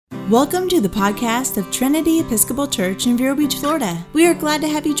Welcome to the podcast of Trinity Episcopal Church in Vero Beach, Florida. We are glad to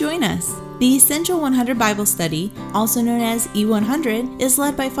have you join us. The Essential 100 Bible Study, also known as E100, is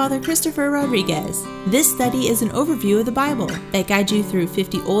led by Father Christopher Rodriguez. This study is an overview of the Bible that guides you through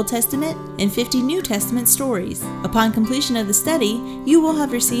 50 Old Testament and 50 New Testament stories. Upon completion of the study, you will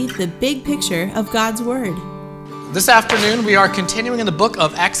have received the big picture of God's Word. This afternoon, we are continuing in the book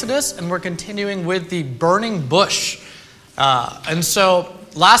of Exodus, and we're continuing with the burning bush. And so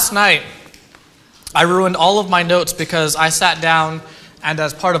last night, I ruined all of my notes because I sat down and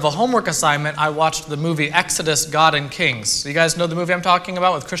as part of a homework assignment, I watched the movie Exodus, God and Kings. You guys know the movie I'm talking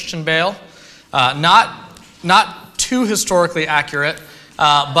about with Christian Bale? Not too historically accurate,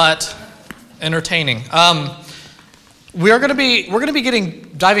 but entertaining. We're going to be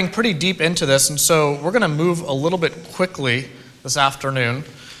diving pretty deep into this, and so we're going to move a little bit quickly this afternoon.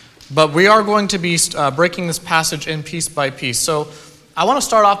 But we are going to be breaking this passage in piece by piece. So I want to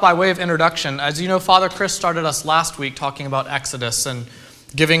start off by way of introduction. As you know, Father Chris started us last week talking about Exodus and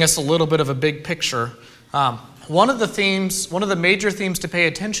giving us a little bit of a big picture. One of the major themes to pay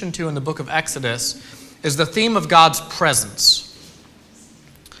attention to in the book of Exodus is the theme of God's presence.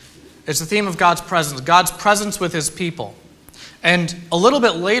 It's the theme of God's presence with his people. And a little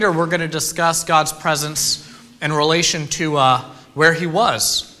bit later, we're going to discuss God's presence in relation to where he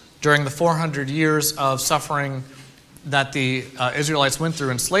was during the 400 years of suffering that the Israelites went through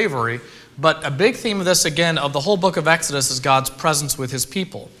in slavery. But a big theme of this, again, of the whole book of Exodus is God's presence with his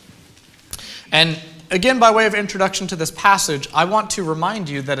people. And again, by way of introduction to this passage, I want to remind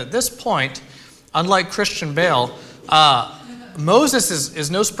you that at this point, unlike Christian Bale, Moses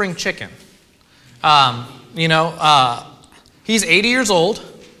is no spring chicken. He's 80 years old.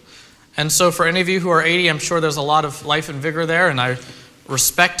 And so for any of you who are 80, I'm sure there's a lot of life and vigor there, and I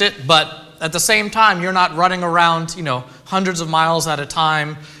respect it. But at the same time, you're not running around, hundreds of miles at a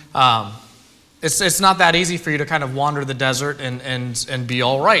time. It's not that easy for you to kind of wander the desert and be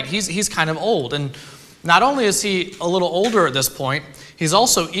all right. He's kind of old. And not only is he a little older at this point, he's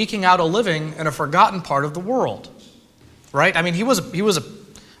also eking out a living in a forgotten part of the world. Right? I mean, he was a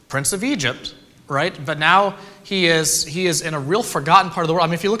prince of Egypt, right? But now he is in a real forgotten part of the world. I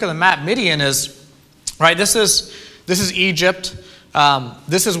mean, if you look at the map, Midian is, right? This is Egypt.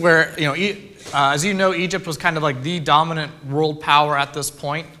 This is where, as you know, Egypt was kind of like the dominant world power at this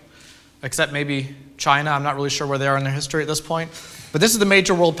point, except maybe China. I'm not really sure where they are in their history at this point. But this is the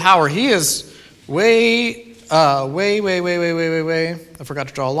major world power. He is way. I forgot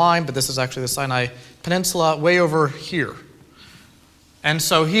to draw a line, but this is actually the Sinai Peninsula, way over here. And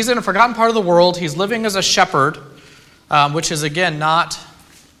so he's in a forgotten part of the world. He's living as a shepherd, which is, again, not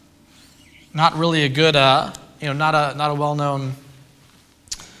really a good, not a well-known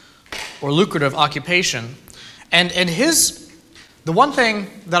or lucrative occupation. And the one thing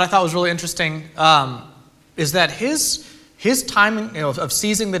that I thought was really interesting is that his timing, of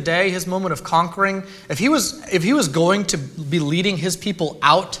seizing the day, his moment of conquering, if he was going to be leading his people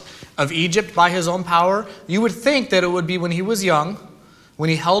out of Egypt by his own power, you would think that it would be when he was young,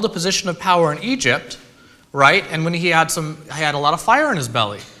 when he held a position of power in Egypt, right? And when he had a lot of fire in his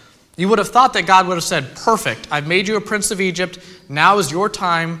belly. You would have thought that God would have said, perfect, I've made you a prince of Egypt. Now is your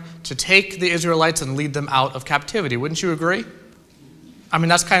time to take the Israelites and lead them out of captivity. Wouldn't you agree? I mean,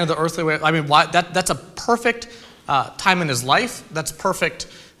 that's kind of the earthly way. I mean, that's a perfect time in his life. That's perfect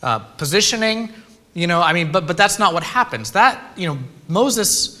positioning. But that's not what happens.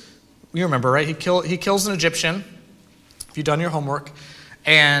 Moses, you remember, right? He kills an Egyptian, if you've done your homework,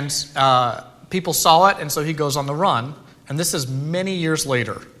 and people saw it, and so he goes on the run. And this is many years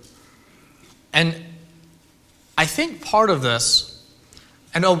later. And I think part of this,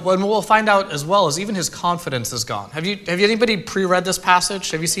 and we'll find out as well, is even his confidence is gone. Have anybody pre-read this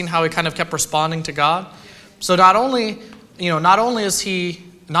passage? Have you seen how he kind of kept responding to God? So not only is he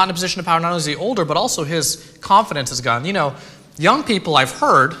not in a position of power, not only is he older, but also his confidence is gone. Young people, I've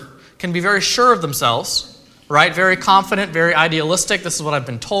heard, can be very sure of themselves, right? Very confident, very idealistic. This is what I've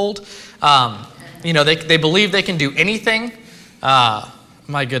been told. They believe they can do anything.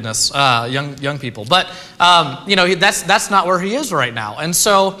 My goodness, young people. But, that's not where he is right now. And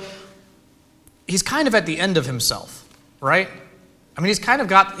so he's kind of at the end of himself, right? I mean, he's kind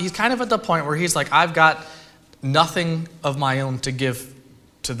of at the point where he's like, I've got nothing of my own to give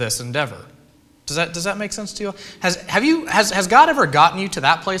to this endeavor. Does that make sense to you? Has God ever gotten you to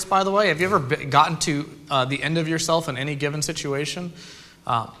that place, by the way? Have you ever gotten to the end of yourself in any given situation?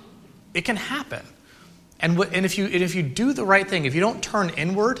 It can happen. And if you do the right thing, if you don't turn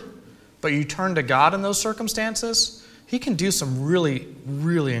inward, but you turn to God in those circumstances, he can do some really,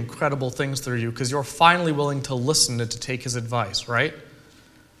 really incredible things through you because you're finally willing to listen and to take his advice, right?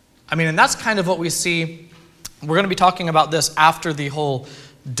 and that's kind of what we see. We're going to be talking about this after the whole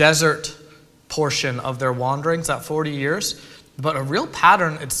desert portion of their wanderings, that 40 years. But a real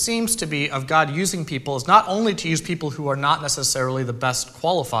pattern, it seems to be, of God using people is not only to use people who are not necessarily the best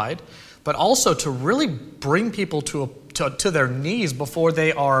qualified, but also to really bring people to their knees before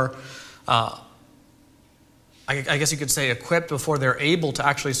they are, I guess you could say, equipped, before they're able to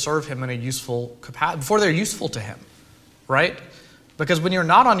actually serve him in a useful capacity, before they're useful to him, right? Because when you're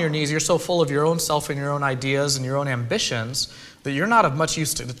not on your knees, you're so full of your own self and your own ideas and your own ambitions that you're not of much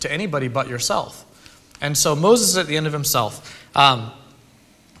use to anybody but yourself. And so Moses is at the end of himself.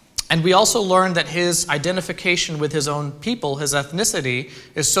 And we also learned that his identification with his own people, his ethnicity,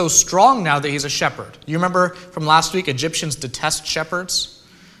 is so strong now that he's a shepherd. You remember from last week, Egyptians detest shepherds.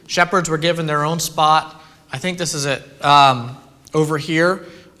 Shepherds were given their own spot. I think this is it, over here,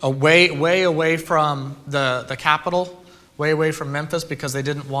 way away from the capital, way away from Memphis, because they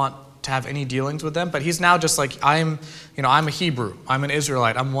didn't want to have any dealings with them. But he's now just like, I'm a Hebrew, I'm an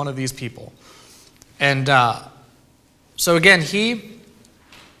Israelite, I'm one of these people. And so again,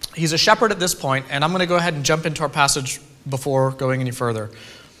 he's a shepherd at this point, and I'm going to go ahead and jump into our passage before going any further,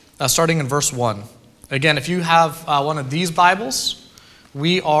 starting in verse 1. Again, if you have one of these Bibles,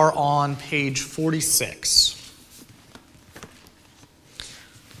 we are on page 46.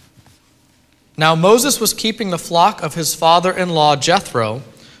 Now Moses was keeping the flock of his father-in-law Jethro,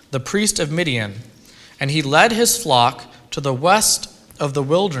 the priest of Midian, and he led his flock to the west of the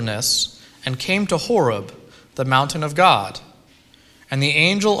wilderness and came to Horeb, the mountain of God. And the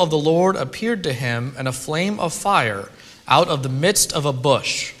angel of the Lord appeared to him in a flame of fire out of the midst of a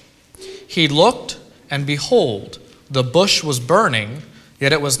bush. He looked, and behold, the bush was burning,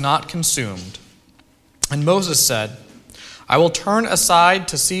 yet it was not consumed. And Moses said, I will turn aside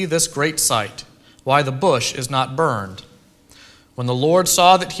to see this great sight, why the bush is not burned. When the Lord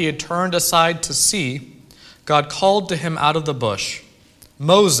saw that he had turned aside to see, God called to him out of the bush,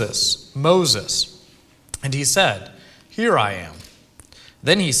 Moses, Moses. And he said, Here I am.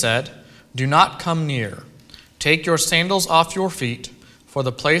 Then he said, Do not come near. Take your sandals off your feet, for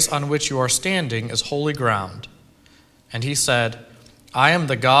the place on which you are standing is holy ground. And he said, I am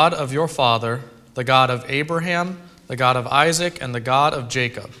the God of your father, the God of Abraham, the God of Isaac, and the God of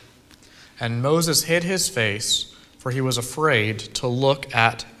Jacob. And Moses hid his face, for he was afraid to look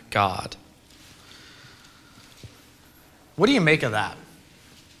at God. What do you make of that?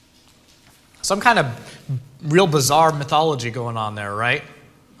 Some kind of real bizarre mythology going on there, right?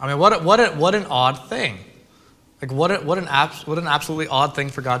 I mean, what an odd thing. Like, what an absolutely odd thing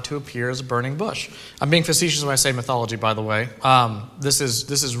for God to appear as a burning bush. I'm being facetious when I say mythology, by the way. This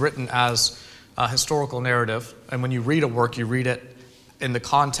is written as a historical narrative, and when you read a work, you read it in the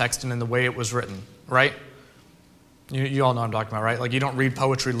context and in the way it was written, right? You all know what I'm talking about, right? Like, you don't read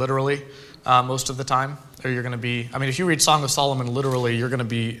poetry literally most of the time, or you're going to be, if you read Song of Solomon literally, you're going to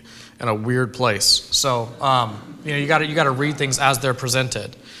be in a weird place. So, you got to read things as they're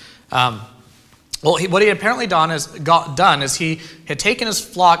presented. What he had apparently done is he had taken his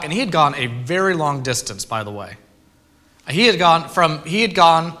flock, and he had gone a very long distance, by the way. He had gone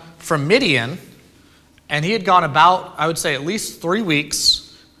from Midian, and he had gone about, I would say, at least 3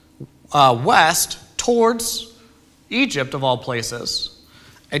 weeks west towards Egypt, of all places,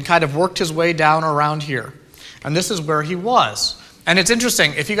 and kind of worked his way down around here. And this is where he was. And it's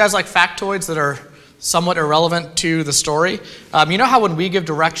interesting, if you guys like factoids that are somewhat irrelevant to the story, you know how when we give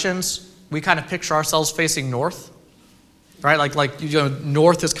directions, we kind of picture ourselves facing north, right? Like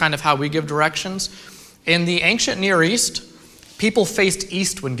north is kind of how we give directions. In the ancient Near East, people faced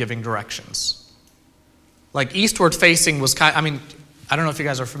east when giving directions. Like eastward facing was I don't know if you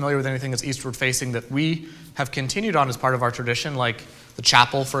guys are familiar with anything that's eastward facing that we have continued on as part of our tradition, like the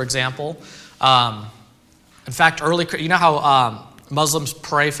chapel, for example. In fact, you know how Muslims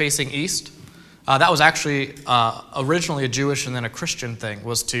pray facing east? That was actually originally a Jewish and then a Christian thing,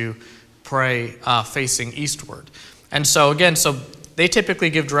 was to pray facing eastward. And so they typically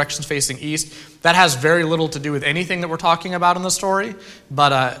give directions facing east. That has very little to do with anything that we're talking about in the story,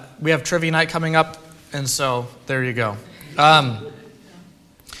 but we have trivia night coming up, and so there you go.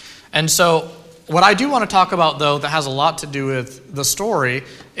 And so what I do want to talk about, though, that has a lot to do with the story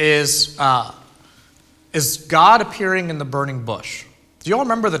is God appearing in the burning bush. Do you all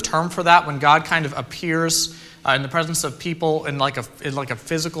remember the term for that, when God kind of appears in the presence of people in like a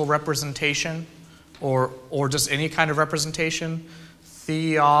physical representation, or just any kind of representation?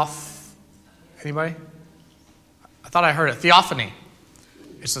 Anybody? I thought I heard it. Theophany.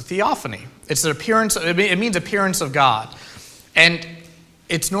 It's a theophany. It's an appearance. It means appearance of God, and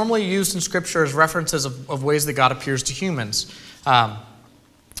it's normally used in Scripture as references of ways that God appears to humans.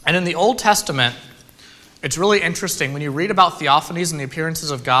 And And in the Old Testament, it's really interesting. When you read about theophanies and the appearances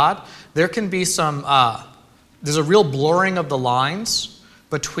of God, there can be there's a real blurring of the lines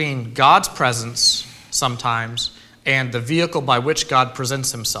between God's presence sometimes and the vehicle by which God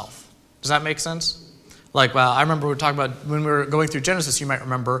presents himself. Does that make sense? Like, well, I remember we were talking about when we were going through Genesis, you might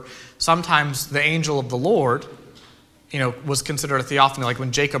remember, sometimes the angel of the Lord, was considered a theophany, like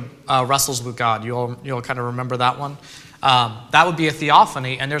when Jacob wrestles with God. You'll kind of remember that one. That would be a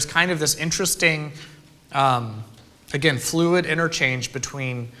theophany, and there's kind of this interesting, again, fluid interchange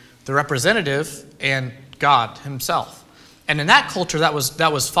between the representative and God himself. And in that culture, that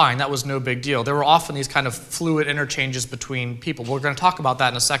was fine. That was no big deal. There were often these kind of fluid interchanges between people. We're going to talk about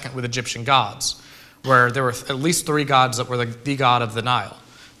that in a second with Egyptian gods, where there were at least 3 gods that were the god of the Nile.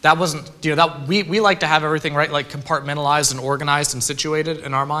 That wasn't, we like to have everything, right, like compartmentalized and organized and situated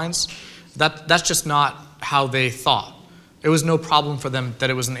in our minds. That's just not how they thought. It was no problem for them that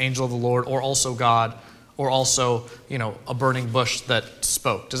it was an angel of the Lord or also God or also, a burning bush that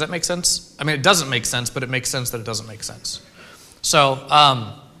spoke. Does that make sense? I mean, it doesn't make sense, but it makes sense that it doesn't make sense. So,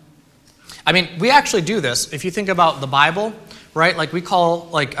 we actually do this. If you think about the Bible, right, like we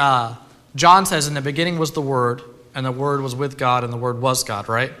call, John says, in the beginning was the Word, and the Word was with God, and the Word was God,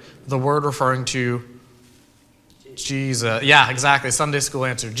 right? The Word referring to Jesus. Yeah, exactly. Sunday school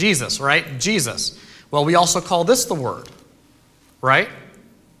answer. Jesus, right? Jesus. Well, we also call this the Word, right?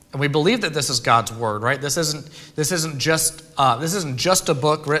 And we believe that this is God's Word, right? This isn't just a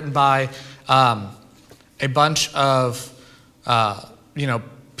book written by a bunch of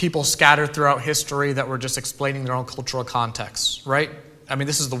people scattered throughout history that were just explaining their own cultural contexts, right? I mean,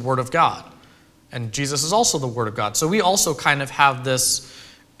 this is the Word of God. And Jesus is also the Word of God. So we also kind of have this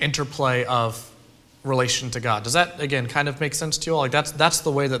interplay of relation to God. Does that, again, kind of make sense to you all? Like that's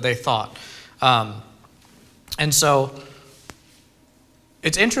the way that they thought. And so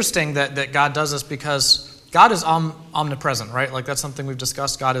it's interesting that God does this because God is omnipresent, right? Like that's something we've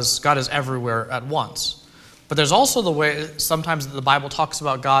discussed. God is everywhere at once. But there's also the way sometimes the Bible talks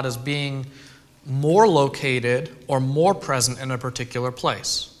about God as being more located or more present in a particular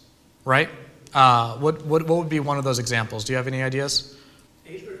place, right? What would be one of those examples? Do you have any ideas?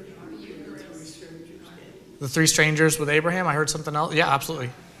 The 3 strangers with Abraham? I heard something else. Yeah,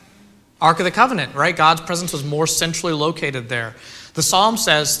 absolutely. Ark of the Covenant, right? God's presence was more centrally located there. The Psalm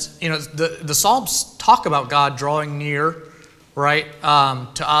says, the Psalms talk about God drawing near, right,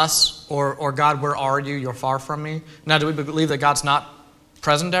 to us, or God, where are you? You're far from me. Now, do we believe that God's not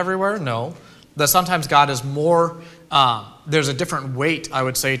present everywhere? No. That sometimes God is more, there's a different weight, I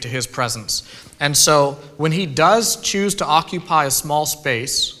would say, to his presence. And so when he does choose to occupy a small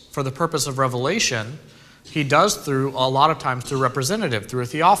space for the purpose of revelation, he does through a lot of times through representative, through a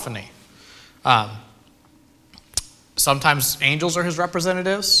theophany. Sometimes angels are his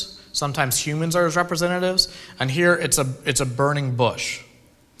representatives. Sometimes humans are his representatives. And here it's a burning bush.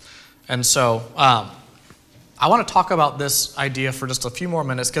 And so I want to talk about this idea for just a few more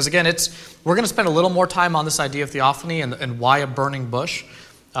minutes because, again, we're going to spend a little more time on this idea of theophany and why a burning bush.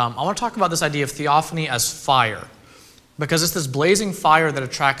 I want to talk about this idea of theophany as fire because it's this blazing fire that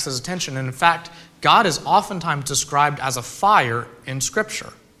attracts his attention. And in fact, God is oftentimes described as a fire in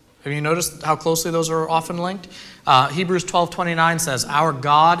Scripture. Have you noticed how closely those are often linked? Hebrews 12:29 says, "Our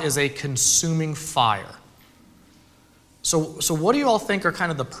God is a consuming fire." So what do you all think are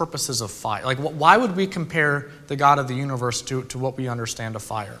kind of the purposes of fire? Like, why would we compare the God of the universe to what we understand of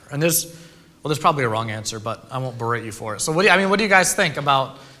fire? And there's probably a wrong answer, but I won't berate you for it. So what do you guys think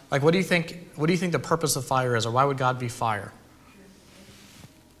about, like, what do you think the purpose of fire is, or why would God be fire?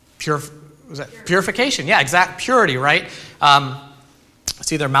 Purification? Yeah, exact purity, right?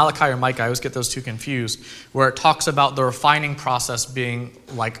 It's either Malachi or Micah. I always get those two confused, where it talks about the refining process being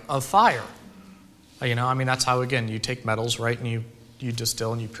like a fire. That's how, again, you take metals, right, and you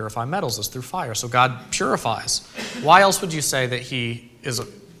distill and you purify metals. It's through fire. So God purifies. Why else would you say that he is a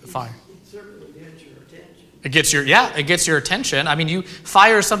fire? It certainly gets your attention. It gets your attention.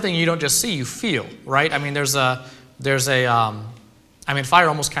 Fire is something you don't just see, you feel, right? Fire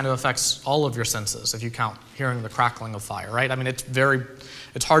almost kind of affects all of your senses if you count hearing the crackling of fire, right?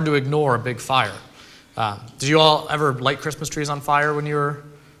 It's hard to ignore a big fire. Did you all ever light Christmas trees on fire when you were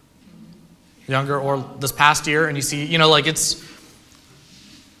younger or this past year? And you see,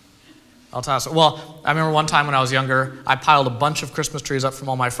 I'll tell you. Well, I remember one time when I was younger, I piled a bunch of Christmas trees up from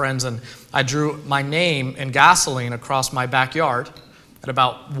all my friends, and I drew my name in gasoline across my backyard at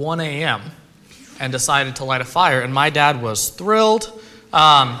about 1 a.m. and decided to light a fire. And my dad was thrilled.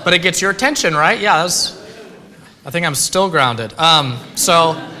 But it gets your attention, right? Yeah, I think I'm still grounded.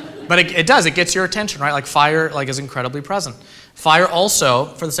 But it does. It gets your attention, right? Like fire, is incredibly present. Fire also,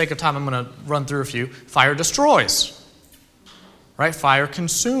 for the sake of time, I'm going to run through a few. Fire destroys, right? Fire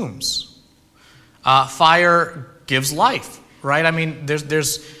consumes. Fire gives life, right? I mean,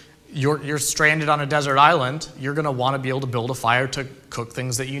 you're stranded on a desert island. You're going to want to be able to build a fire to cook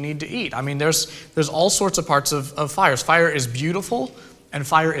things that you need to eat. I mean, there's all sorts of parts of fires. Fire is beautiful, and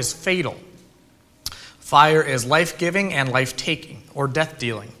fire is fatal. Fire is life-giving and life-taking, or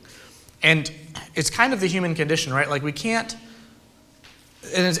death-dealing. And it's kind of the human condition, right? Like we can't,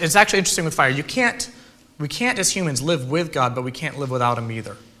 and it's actually interesting with fire. We can't as humans live with God, but we can't live without him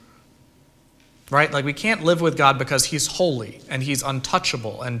either. Right? Like we can't live with God because he's holy and he's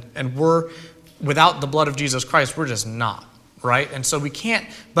untouchable, and we're, without the blood of Jesus Christ, we're just not, right? And so we can't,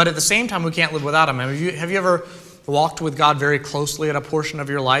 but at the same time, we can't live without him. I mean, have you ever walked with God very closely at a portion of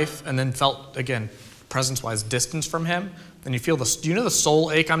your life and then felt, again, presence-wise, distance from him? And you feel do you know the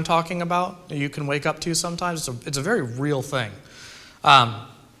soul ache I'm talking about that you can wake up to sometimes? It's a very real thing.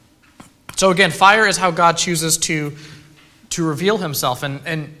 So again, fire is how God chooses to reveal himself.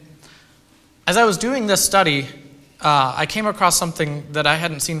 And as I was doing this study, I came across something that I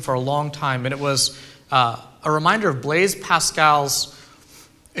hadn't seen for a long time, and it was a reminder of Blaise Pascal's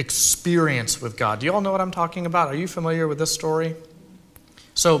experience with God. Do you all know what I'm talking about? Are you familiar with this story?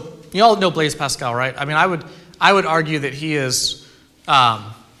 So you all know Blaise Pascal, right? I mean, I would argue that he is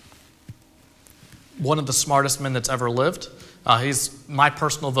one of the smartest men that's ever lived. He's my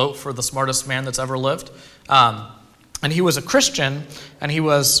personal vote for the smartest man that's ever lived. And he was a Christian, and he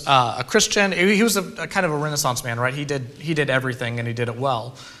was a Christian. He was a kind of a Renaissance man, right? He did everything, and he did it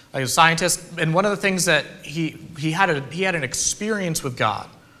well. He was a scientist, and one of the things that he had an experience with God.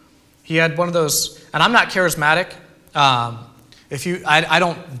 He had one of those, and I'm not charismatic. I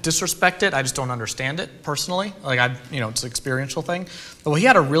don't disrespect it. I just don't understand it personally. Like it's an experiential thing. But he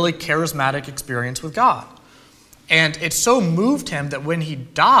had a really charismatic experience with God, and it so moved him that when he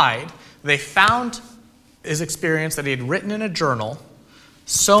died, they found his experience that he had written in a journal,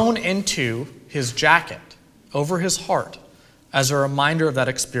 sewn into his jacket over his heart as a reminder of that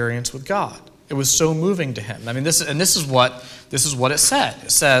experience with God. It was so moving to him. I mean, this is what it said.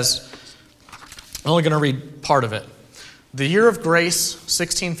 It says, I'm only going to read part of it. The year of grace,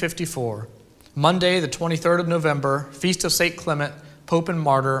 1654, Monday, the 23rd of November, feast of St. Clement, Pope and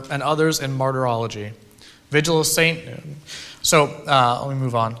Martyr, and others in martyrology. Vigil of Saint. So let me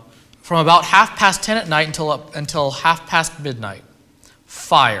move on. From about 10:30 at night until midnight, midnight.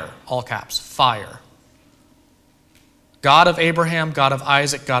 Fire, all caps, fire. God of Abraham, God of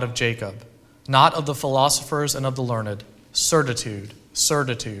Isaac, God of Jacob, not of the philosophers and of the learned. Certitude,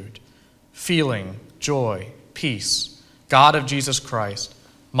 feeling, joy, peace. God of Jesus Christ,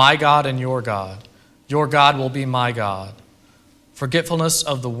 my God and your God. Your God will be my God. Forgetfulness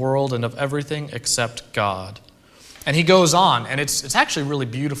of the world and of everything except God. And he goes on, and it's actually really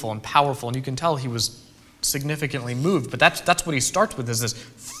beautiful and powerful, and you can tell he was significantly moved. But that's what he starts with, is this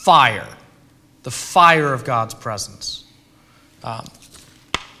fire, the fire of God's presence.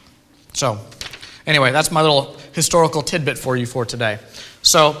 So anyway, that's my little historical tidbit for you for today.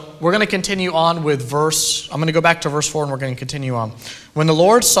 So we're going to continue on with I'm going to go back to verse 4, and we're going to continue on. When the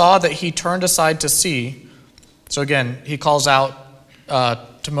Lord saw that he turned aside to see, so again, he calls out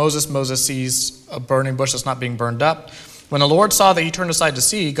to Moses. Moses sees a burning bush that's not being burned up. When the Lord saw that he turned aside to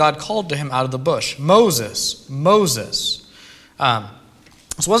see, God called to him out of the bush, Moses, Moses.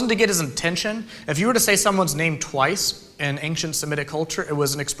 This wasn't to get his attention. If you were to say someone's name twice in ancient Semitic culture, it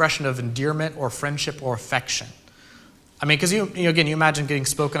was an expression of endearment or friendship or affection. I mean, because you imagine getting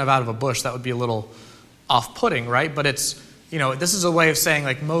spoken of out of a bush, that would be a little off-putting, right? But it's, this is a way of saying,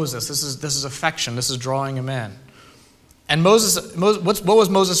 like, Moses, this is affection, this is drawing him in. And Moses, what was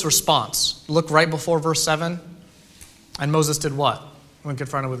Moses' response? Look right before verse 7. And Moses did what when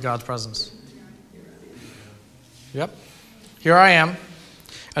confronted with God's presence? Yep. Here I am.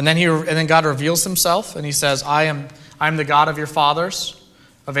 And then God reveals himself, and he says, I am the God of your fathers,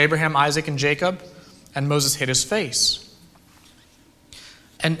 of Abraham, Isaac, and Jacob. And Moses hid his face.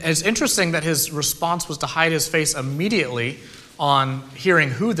 And it's interesting that his response was to hide his face immediately on hearing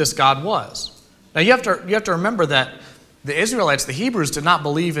who this God was. Now you have to remember that the Israelites, the Hebrews, did not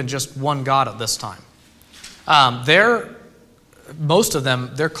believe in just one God at this time. Most of them,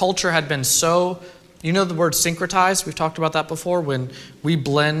 their culture had been so, the word syncretized, we've talked about that before, when we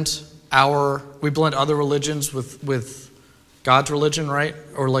blend other religions with God's religion, right?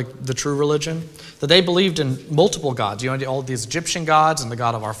 Or like the true religion. That they believed in multiple gods, all these Egyptian gods and the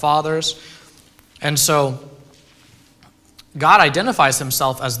God of our fathers. And so God identifies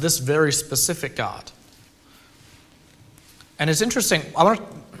himself as this very specific God. And it's interesting,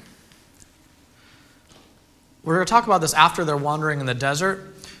 we're going to talk about this after they're wandering in the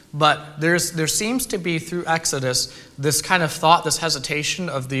desert, but there seems to be through Exodus this kind of thought, this hesitation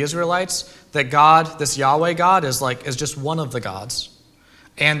of the Israelites that God, this Yahweh God, is just one of the gods,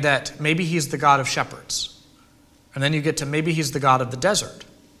 and that maybe he's the God of shepherds. And then you get to maybe he's the God of the desert,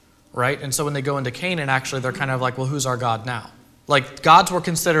 right? And so when they go into Canaan, actually, they're kind of like, well, who's our God now? Like, gods were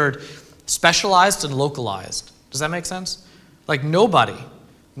considered specialized and localized. Does that make sense? Like, nobody,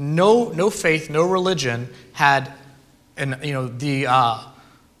 no faith, no religion had,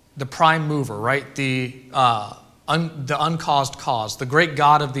 the prime mover, right? The uncaused cause, the great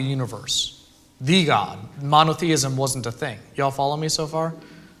God of the universe, the God. Monotheism wasn't a thing. Y'all follow me so far?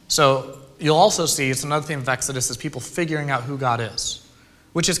 So you'll also see, it's another theme of Exodus, is people figuring out who God is,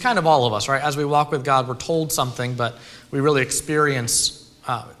 which is kind of all of us, right? As we walk with God, we're told something, but we really experience,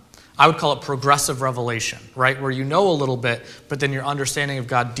 I would call it progressive revelation, right? Where you know a little bit, but then your understanding of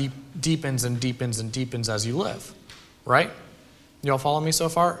God deepens and deepens and deepens as you live, right? You all follow me so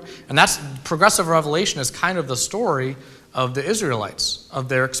far? And that's progressive revelation is kind of the story of the Israelites, of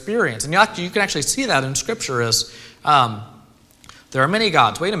their experience. And you can actually see that in Scripture is there are many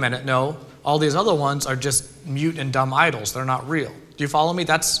gods. Wait a minute, no. All these other ones are just mute and dumb idols. They're not real. Do you follow me?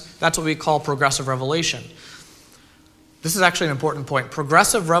 That's what we call progressive revelation. This is actually an important point.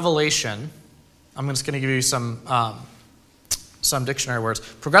 Progressive revelation, I'm just going to give you some dictionary words.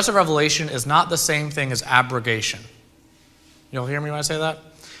 Progressive revelation is not the same thing as abrogation. You'll hear me when I say that?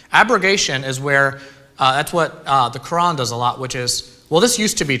 Abrogation is where, that's what the Quran does a lot, which is, well, this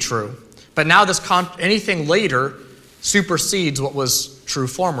used to be true, but now anything later supersedes what was true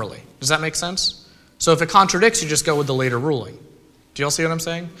formerly. Does that make sense? So if it contradicts, you just go with the later ruling. Do you all see what I'm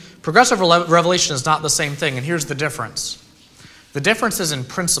saying? Progressive revelation is not the same thing, and here's the difference. The difference is in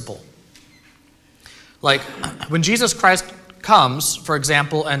principle. Like, when Jesus Christ comes, for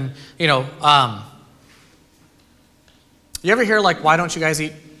example, and, you ever hear, like, why don't you guys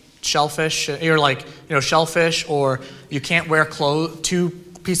eat shellfish? You're like, shellfish, or you can't wear two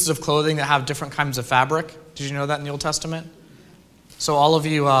pieces of clothing that have different kinds of fabric. Did you know that in the Old Testament? So all of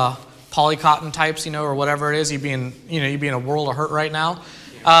you polycotton types, or whatever it is, you'd be in a world of hurt right now.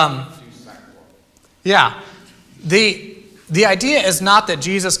 Yeah. The idea is not that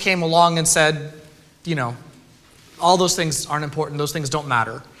Jesus came along and said, all those things aren't important, those things don't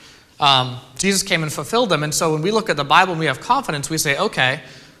matter. Jesus came and fulfilled them. And so when we look at the Bible and we have confidence, we say, okay,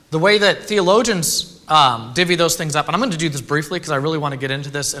 the way that theologians divvy those things up, and I'm going to do this briefly because I really want to get into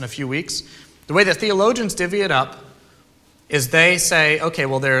this in a few weeks. The way that theologians divvy it up is they say, okay,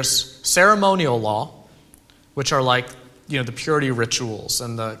 well, there's ceremonial law, which are like, the purity rituals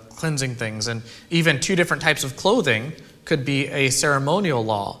and the cleansing things, and even two different types of clothing could be a ceremonial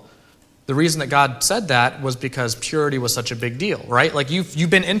law. The reason that God said that was because purity was such a big deal, right? Like you've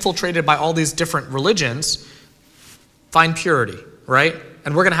been infiltrated by all these different religions. Find purity, right?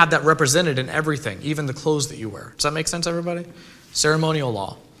 And we're going to have that represented in everything, even the clothes that you wear. Does that make sense, everybody? Ceremonial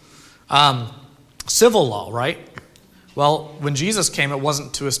law. Civil law, right? Well, when Jesus came, it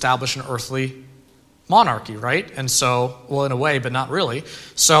wasn't to establish an earthly monarchy, right? And so, well, in a way, but not really.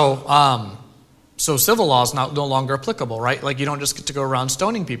 So civil law is no longer applicable, right? Like you don't just get to go around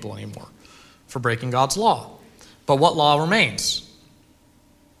stoning people anymore for breaking God's law. But what law remains?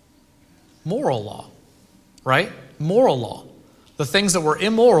 Moral law, right? Moral law. The things that were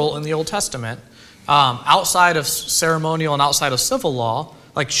immoral in the Old Testament, outside of ceremonial and outside of civil law,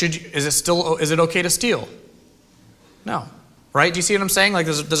 like is it okay to steal? No. Right? Do you see what I'm saying? Like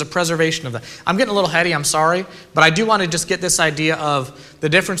there's a preservation of that. I'm getting a little heady, I'm sorry, but I do want to just get this idea of the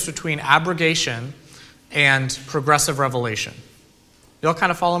difference between abrogation and progressive revelation. Y'all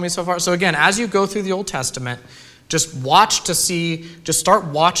kind of follow me so far? So again, as you go through the Old Testament, just start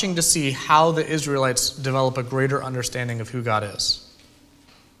watching to see how the Israelites develop a greater understanding of who God is.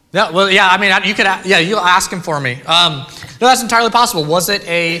 Yeah, well, yeah, I mean, you'll ask him for me. No, that's entirely possible. Was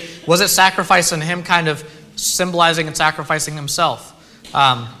it sacrifice and him kind of symbolizing and sacrificing himself?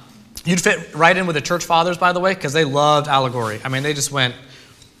 You'd fit right in with the church fathers, by the way, because they loved allegory. I mean,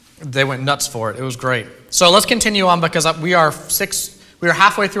 they went nuts for it. It was great. So let's continue on because we are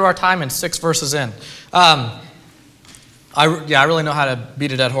halfway through our time and 6 verses in. I really know how to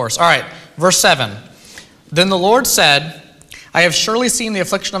beat a dead horse. All right, verse 7. Then the Lord said, I have surely seen the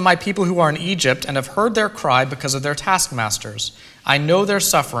affliction of my people who are in Egypt and have heard their cry because of their taskmasters. I know their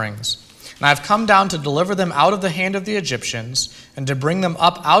sufferings. And I have come down to deliver them out of the hand of the Egyptians and to bring them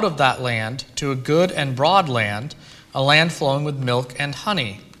up out of that land to a good and broad land, a land flowing with milk and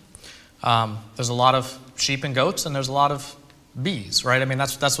honey. There's a lot of sheep and goats and there's a lot of bees, right? I mean,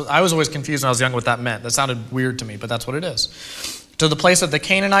 that's what I was always confused when I was young what that meant. That sounded weird to me, but that's what it is. to the place of the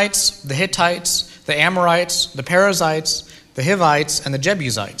Canaanites, the Hittites, the Amorites, the Perizzites, the Hivites, and the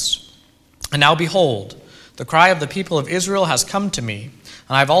Jebusites. And now behold, the cry of the people of Israel has come to me,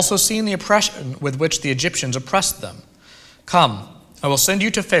 and I have also seen the oppression with which the Egyptians oppressed them. Come, I will send you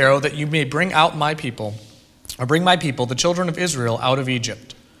to Pharaoh, that you may bring my people, the children of Israel, out of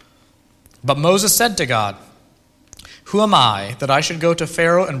Egypt. But Moses said to God, Who am I, that I should go to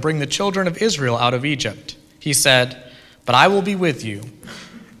Pharaoh and bring the children of Israel out of Egypt? He said, But I will be with you,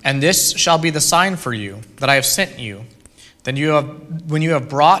 and this shall be the sign for you, that I have sent you. Then when you have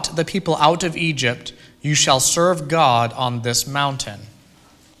brought the people out of Egypt, you shall serve God on this mountain.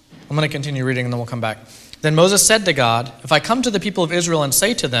 I'm going to continue reading and then we'll come back. Then Moses said to God, If I come to the people of Israel and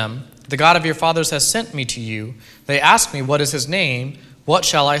say to them, The God of your fathers has sent me to you, they ask me, What is his name? What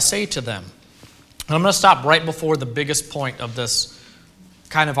shall I say to them? And I'm going to stop right before the biggest point of this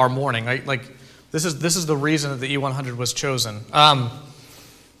kind of our morning. Right? Like this is the reason that the E100 was chosen.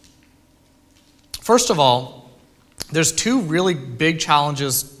 First of all, there's two really big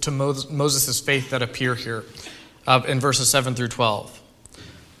challenges to Moses' faith that appear here in verses 7 through 12.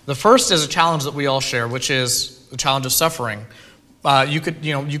 The first is a challenge that we all share, which is the challenge of suffering. You could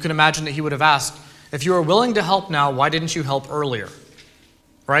imagine that he would have asked, if you were willing to help now, why didn't you help earlier?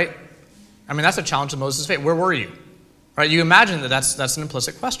 Right? I mean, that's a challenge to Moses' faith. Where were you? Right? You imagine that's an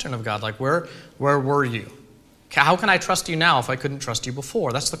implicit question of God. Like, where were you? How can I trust you now if I couldn't trust you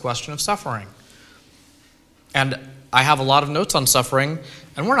before? That's the question of suffering. And I have a lot of notes on suffering,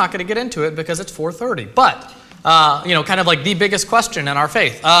 and we're not going to get into it because it's 4:30. But, kind of like the biggest question in our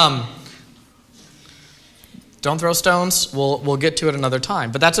faith. Don't throw stones. We'll get to it another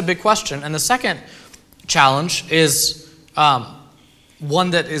time. But that's a big question. And the second challenge is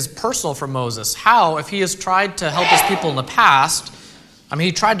one that is personal for Moses. How, if he has tried to help his people in the past,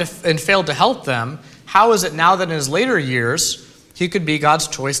 he tried to and failed to help them, how is it now that in his later years, he could be God's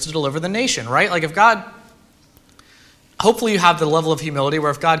choice to deliver the nation, right? Like if God... Hopefully you have the level of humility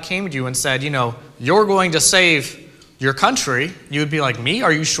where if God came to you and said, you're going to save your country, you would be like, me?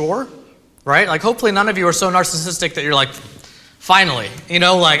 Are you sure? Right? Like hopefully none of you are so narcissistic that you're like, finally,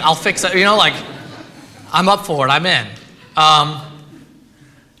 I'll fix it. I'm up for it. I'm in.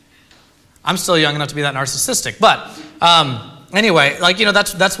 I'm still young enough to be that narcissistic. But anyway,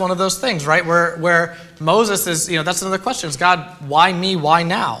 that's one of those things, right? Where Moses is, that's another question. Is God, why me? Why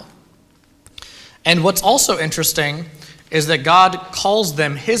now? And what's also interesting is that God calls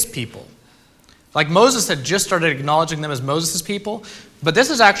them his people. Like Moses had just started acknowledging them as Moses' people, but this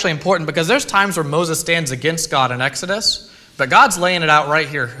is actually important because there's times where Moses stands against God in Exodus, but God's laying it out right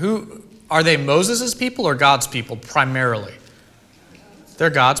here. Who are they, Moses' people or God's people primarily? They're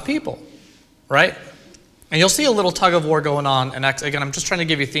God's people, right? And you'll see a little tug of war going on. And again, I'm just trying to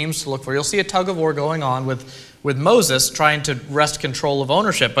give you themes to look for. You'll see a tug of war going on with Moses trying to wrest control of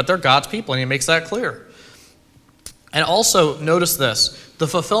ownership, but they're God's people, and he makes that clear. And also, notice this. The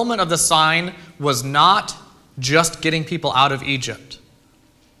fulfillment of the sign was not just getting people out of Egypt.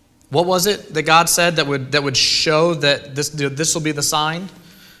 What was it that God said that would show that this will be the sign?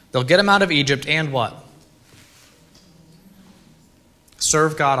 They'll get them out of Egypt and what?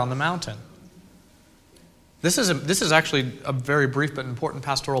 Serve God on the mountain. This is actually a very brief but important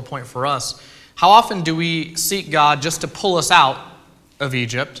pastoral point for us. How often do we seek God just to pull us out of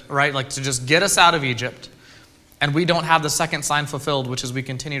Egypt, right? Like to just get us out of Egypt, and we don't have the second sign fulfilled, which is we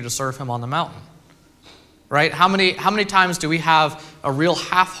continue to serve him on the mountain, right? How many times do we have a real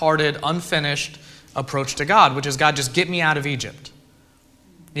half-hearted, unfinished approach to God, which is, God, just get me out of Egypt?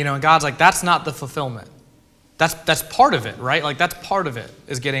 And God's like, that's not the fulfillment. That's part of it, right? Like that's part of it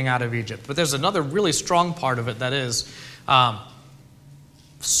is getting out of Egypt. But there's another really strong part of it that is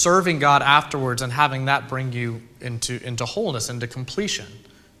serving God afterwards and having that bring you into wholeness, into completion,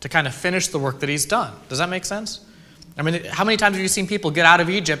 to kind of finish the work that he's done. Does that make sense? How many times have you seen people get out of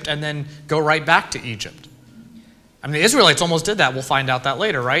Egypt and then go right back to Egypt? The Israelites almost did that. We'll find out that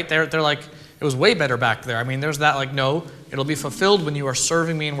later, right? They're like, it was way better back there. There's that like, no, it'll be fulfilled when you are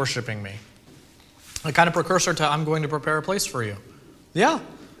serving me and worshiping me. A kind of precursor to, I'm going to prepare a place for you. Yeah.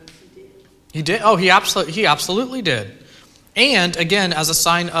 He did. Oh, he absolutely did. And again, as a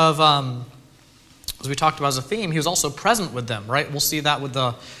sign of, as we talked about as a theme, he was also present with them, right? We'll see that with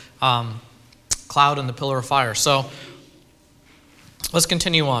the cloud and the pillar of fire. So let's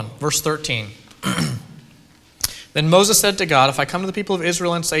continue on. Verse 13. Then Moses said to God, if I come to the people of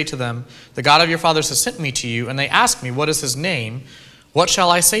Israel and say to them, the God of your fathers has sent me to you, and they ask me, what is his name? What shall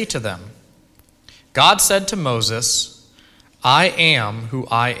I say to them? God said to Moses, I am who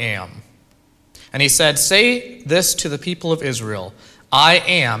I am. And he said, say this to the people of Israel, I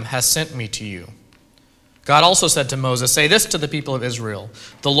am has sent me to you. God also said to Moses, "Say this to the people of Israel: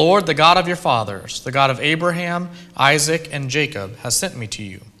 The Lord, the God of your fathers, the God of Abraham, Isaac, and Jacob, has sent me to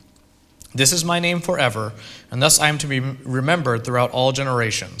you. This is my name forever, and thus I am to be remembered throughout all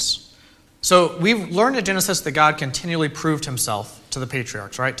generations." So we've learned in Genesis that God continually proved himself to the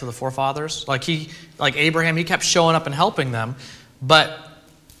patriarchs, right? To the forefathers. Like Abraham, he kept showing up and helping them. But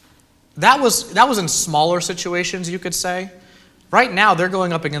that was in smaller situations, you could say. Right now, they're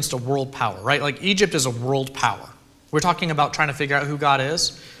going up against a world power, right? Like Egypt is a world power. We're talking about trying to figure out who God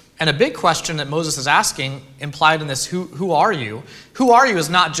is. And a big question that Moses is asking, implied in this, who are you? Who are you is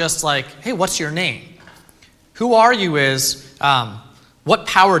not just like, hey, what's your name? Who are you is, what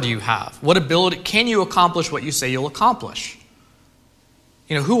power do you have? What ability, can you accomplish what you say you'll accomplish?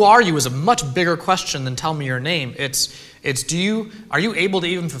 You know, who are you is a much bigger question than tell me your name. It's are you able to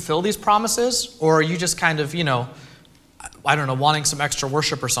even fulfill these promises? Or are you just kind of, wanting some extra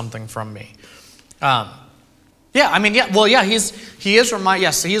worship or something from me? He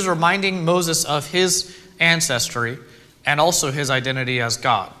is reminding Moses of his ancestry and also his identity as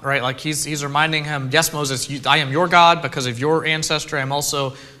God, right? Like he's reminding him, yes, Moses, I am your God because of your ancestry. I'm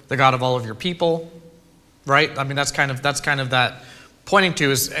also the God of all of your people, right? I mean, that's kind of that pointing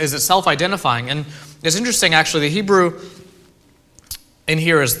to is it self-identifying. And it's interesting, actually, the Hebrew in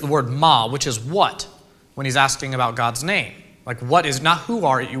here is the word ma, which is what, when he's asking about God's name. Like, what is, not who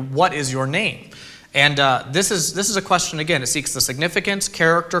are you, what is your name? And this is a question, again, it seeks the significance,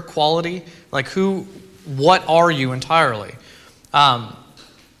 character, quality, like what are you entirely? Anyway,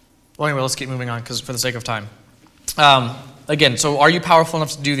 let's keep moving on for the sake of time. Again, so are you powerful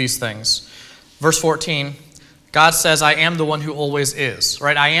enough to do these things? Verse 14, God says, I am the one who always is,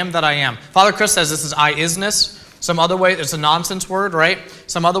 right? I am that I am. Father Chris says this is I-isness. Some other way, it's a nonsense word, right?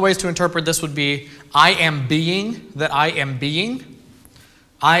 Some other ways to interpret this would be, I am being that I am being.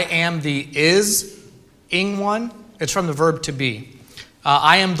 I am the is-ing one. It's from the verb to be.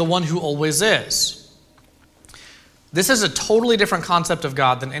 I am the one who always is. This is a totally different concept of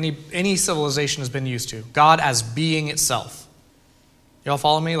God than any civilization has been used to. God as being itself. Y'all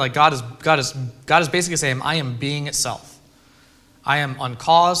follow me? Like God is basically saying, I am being itself. I am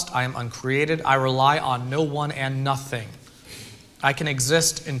uncaused. I am uncreated. I rely on no one and nothing. I can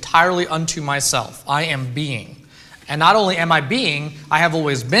exist entirely unto myself. I am being. And not only am I being, I have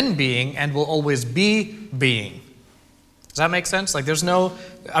always been being and will always be being. Does that make sense? Like there's no,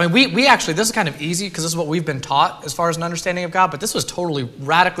 we actually, this is kind of easy because this is what we've been taught as far as an understanding of God, but this was totally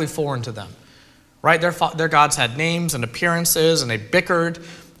radically foreign to them, right? Their gods had names and appearances and they bickered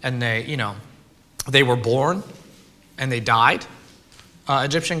and they were born and they died.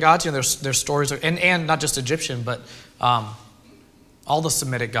 Egyptian gods, their stories, and not just Egyptian, but all the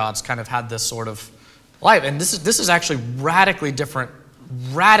Semitic gods kind of had this sort of life. And this is actually radically different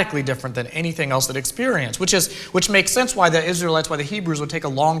than anything else that experienced, which makes sense why the Israelites, why the Hebrews would take a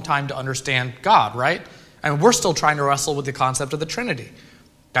long time to understand God, right? And we're still trying to wrestle with the concept of the Trinity.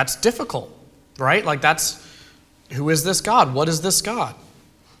 That's difficult, right? Like who is this God? What is this God?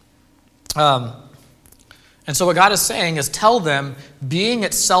 And so what God is saying is tell them, being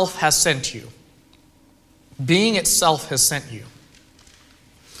itself has sent you. Being itself has sent you.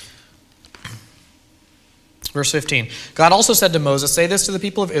 Verse 15, God also said to Moses, say this to the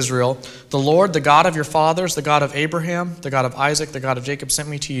people of Israel, the Lord, the God of your fathers, the God of Abraham, the God of Isaac, the God of Jacob sent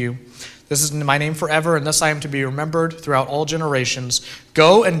me to you. This is my name forever, and thus I am to be remembered throughout all generations.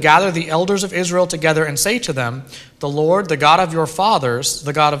 Go and gather the elders of Israel together and say to them, the Lord, the God of your fathers,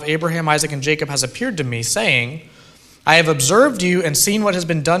 the God of Abraham, Isaac, and Jacob has appeared to me, saying, I have observed you and seen what has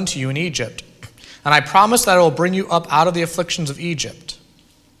been done to you in Egypt. And I promise that I will bring you up out of the afflictions of Egypt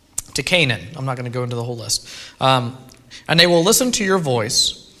to Canaan. I'm not going to go into the whole list. And they will listen to your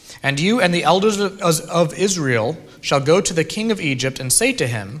voice, and you and the elders of Israel shall go to the king of Egypt and say to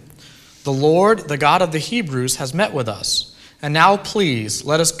him, the Lord, the God of the Hebrews, has met with us. And now please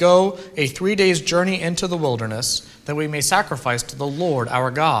let us go a 3 days' journey into the wilderness, that we may sacrifice to the Lord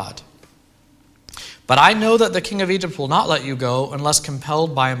our God. But I know that the king of Egypt will not let you go unless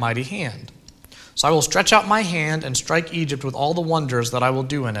compelled by a mighty hand. So I will stretch out my hand and strike Egypt with all the wonders that I will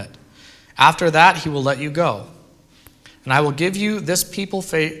do in it. After that, he will let you go. And I will give this people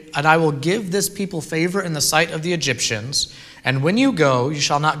favor in the sight of the Egyptians. And when you go, you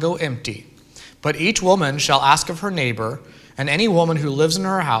shall not go empty. But each woman shall ask of her neighbor, and any woman who lives in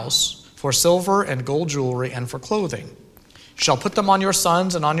her house, for silver and gold jewelry and for clothing. You shall put them on your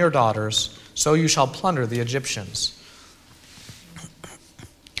sons and on your daughters, so you shall plunder the Egyptians.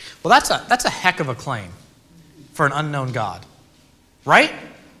 Well, that's a heck of a claim for an unknown God, right?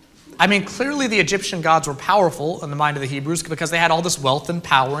 I mean, clearly the Egyptian gods were powerful in the mind of the Hebrews because they had all this wealth and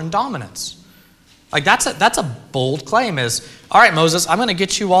power and dominance. Like that's a bold claim is, all right, Moses, I'm going to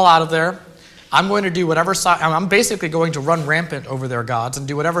get you all out of there. I'm going to do whatever I'm basically going to run rampant over their gods and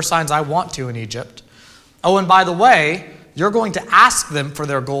do whatever signs I want to in Egypt. Oh, and by the way, you're going to ask them for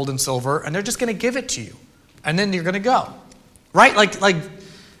their gold and silver, and they're just going to give it to you. And then you're going to go. Right?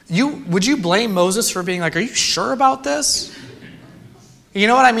 Would you blame Moses for being like, are you sure about this? You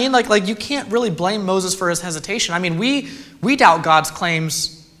know what I mean? Like you can't really blame Moses for his hesitation. I mean, we doubt God's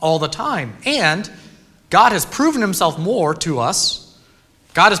claims all the time. And God has proven himself more to us.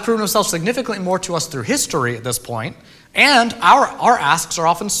 God has proven himself significantly more to us through history at this point. And our asks are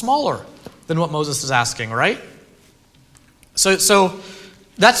often smaller than what Moses is asking, right? So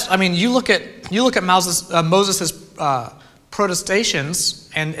that's, I mean, you look at Moses' protestations,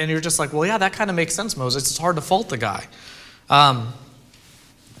 and you're just like, well, yeah, that kind of makes sense, Moses. It's hard to fault the guy. Now,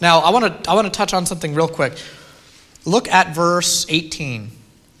 I want to touch on something real quick. Look at verse 18.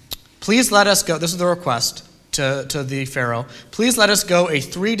 Please let us go. This is the request to the Pharaoh. Please let us go a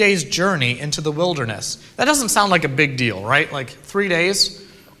 3 days journey into the wilderness. That doesn't sound like a big deal, right? Like 3 days.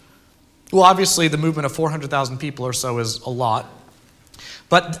 Well, obviously, the movement of 400,000 people or so is a lot.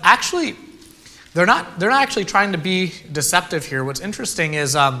 But actually, they're not actually trying to be deceptive here. What's interesting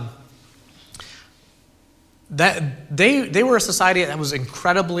is that they were a society that was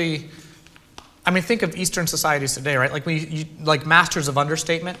incredibly, I mean, think of Eastern societies today, right? Like like masters of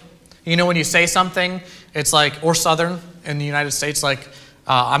understatement. You know, when you say something, it's like, or Southern in the United States, like,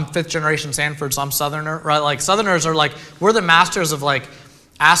 I'm 5th generation Sanford, so I'm Southerner, right? Like Southerners are like, we're the masters of like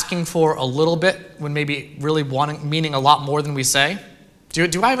asking for a little bit when maybe really meaning a lot more than we say.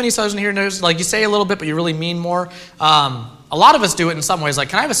 Do I have any Southern here? Like you say a little bit, but you really mean more. A lot of us do it in some ways. Like,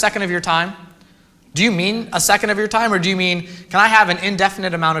 can I have a second of your time? Do you mean a second of your time, or do you mean, can I have an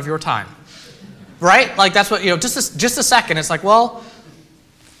indefinite amount of your time? Right? Like that's what, just a second. It's like, well,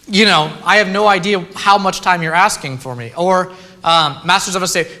 I have no idea how much time you're asking for me. Or masters of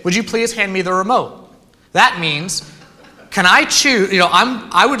us say, would you please hand me the remote? That means, can I choose,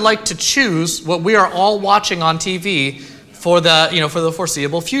 I would like to choose what we are all watching on TV for the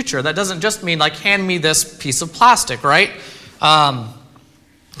foreseeable future. That doesn't just mean like, hand me this piece of plastic, right?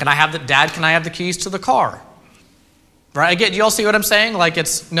 Can I have the keys to the car? Right? Again, you all see what I'm saying? Like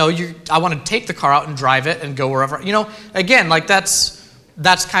I want to take the car out and drive it and go wherever. Again, like that's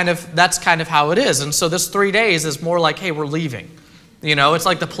kind of how it is. And so this 3 days is more like, hey, we're leaving. It's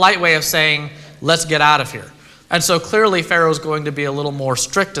like the polite way of saying, let's get out of here. And so clearly Pharaoh's going to be a little more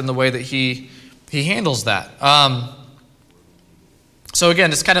strict in the way that he handles that. So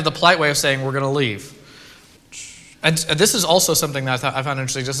again, it's kind of the polite way of saying we're going to leave. And this is also something that I found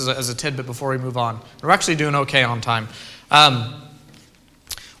interesting, just as a tidbit before we move on. We're actually doing okay on time.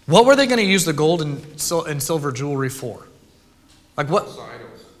 What were they going to use the gold and silver jewelry for? Like what?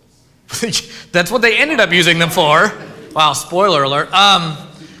 That's what they ended up using them for. Wow, spoiler alert.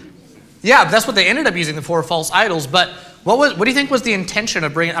 Yeah, that's what they ended up using them for, false idols. But what do you think was the intention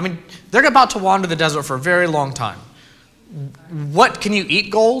of bringing? I mean, they're about to wander the desert for a very long time. What, can you eat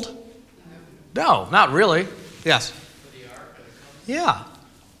gold? No, not really. Yes. Yeah.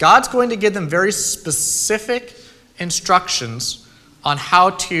 God's going to give them very specific instructions on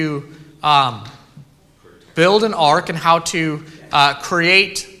how to build an ark and how to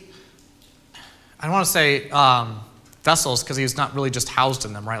create, I don't want to say vessels because he's not really just housed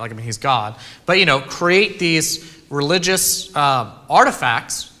in them, right? Like, I mean, he's God. But, create these religious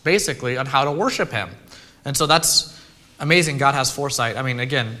artifacts, basically, on how to worship him. And so that's amazing. God has foresight. I mean,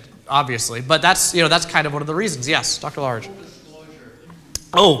 again, obviously. But that's kind of one of the reasons. Yes, Dr. Large.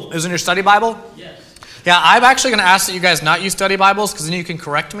 Oh, is it in your study Bible? Yes. Yeah, I'm actually going to ask that you guys not use study Bibles because then you can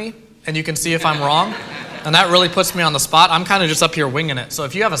correct me and you can see if I'm wrong. And that really puts me on the spot. I'm kind of just up here winging it. So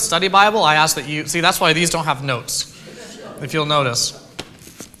if you have a study Bible, I ask that you... See, that's why these don't have notes, if you'll notice.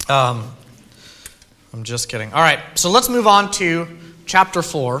 I'm just kidding. All right, so let's move on to chapter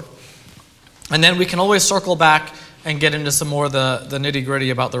 4. And then we can always circle back and get into some more of the nitty-gritty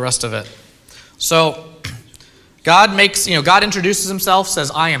about the rest of it. So God introduces himself,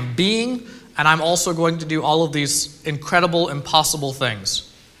 says, I am being, and I'm also going to do all of these incredible, impossible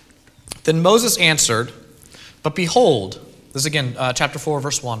things. Then Moses answered, but behold, this is again chapter 4,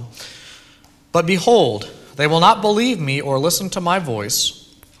 verse 1. But behold, they will not believe me or listen to my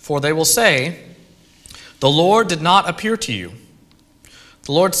voice, for they will say, the Lord did not appear to you.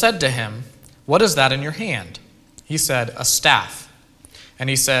 The Lord said to him, what is that in your hand? He said, a staff. And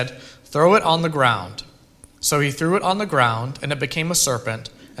he said, throw it on the ground. So he threw it on the ground, and it became a serpent,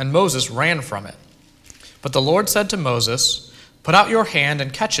 and Moses ran from it. But the Lord said to Moses, put out your hand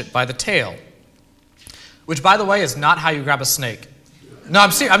and catch it by the tail. Which, by the way, is not how you grab a snake. No,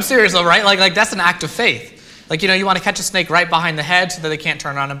 I'm serious though, right? Like that's an act of faith. Like, you want to catch a snake right behind the head so that they can't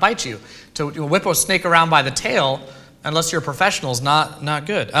turn around and bite you. To whip a snake around by the tail, unless you're a professional, is not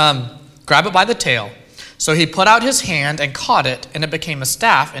good. Grab it by the tail. So he put out his hand and caught it, and it became a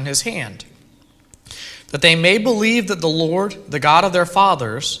staff in his hand. That they may believe that the Lord, the God of their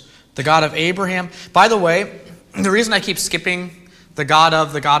fathers, the God of Abraham. By the way, the reason I keep skipping the God,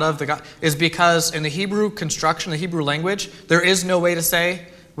 is because in the Hebrew construction, the Hebrew language, there is no way to say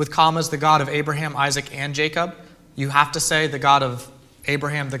with commas the God of Abraham, Isaac, and Jacob. You have to say the God of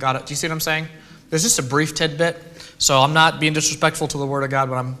Abraham, the God of... Do you see what I'm saying? There's just a brief tidbit. So I'm not being disrespectful to the Word of God,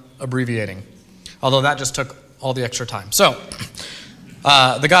 but I'm abbreviating. Although that just took all the extra time. So,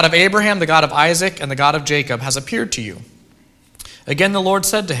 the God of Abraham, the God of Isaac, and the God of Jacob has appeared to you. Again the Lord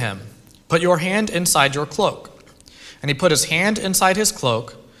said to him, put your hand inside your cloak. And he put his hand inside his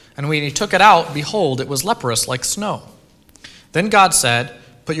cloak, and when he took it out, behold, it was leprous like snow. Then God said,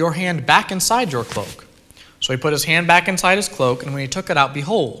 put your hand back inside your cloak. So he put his hand back inside his cloak, and when he took it out,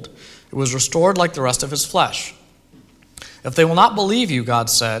 behold, it was restored like the rest of his flesh. If they will not believe you,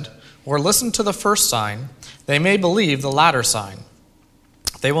 God said, or listen to the first sign, they may believe the latter sign.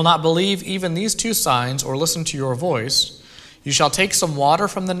 If they will not believe even these two signs or listen to your voice, you shall take some water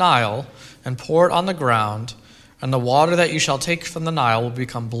from the Nile and pour it on the ground, and the water that you shall take from the Nile will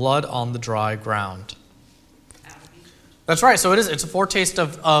become blood on the dry ground. That's right. So it's a foretaste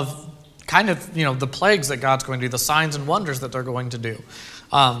of kind of, the plagues that God's going to do, the signs and wonders that they're going to do.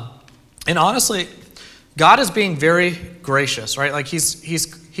 And honestly, God is being very gracious, right? Like he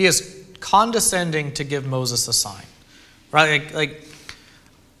is condescending to give Moses a sign, right? Like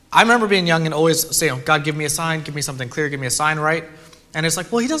I remember being young and always saying, God, give me a sign, give me something clear, give me a sign, right? And it's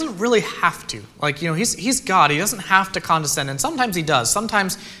like, well, he doesn't really have to. Like, he's God. He doesn't have to condescend. And sometimes he does.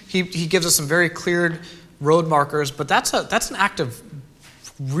 Sometimes he gives us some very clear road markers, but that's an act of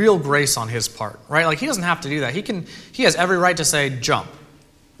real grace on his part, right? Like, he doesn't have to do that. He has every right to say, jump,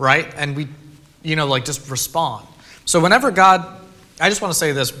 right? And we, just respond. So whenever God, I just want to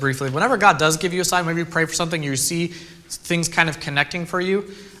say this briefly, whenever God does give you a sign, maybe you pray for something, you see things kind of connecting for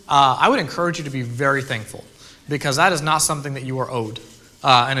you, I would encourage you to be very thankful, because that is not something that you are owed.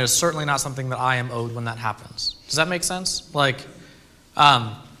 And it is certainly not something that I am owed when that happens. Does that make sense? Like,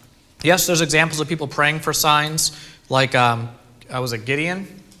 yes, there's examples of people praying for signs, like, was it Gideon?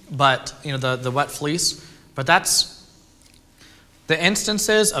 But, the wet fleece. But that's, the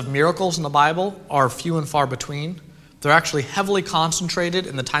instances of miracles in the Bible are few and far between. They're actually heavily concentrated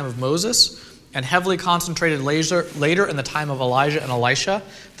in the time of Moses and heavily concentrated later in the time of Elijah and Elisha.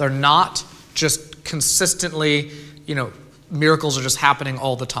 They're not just consistently, miracles are just happening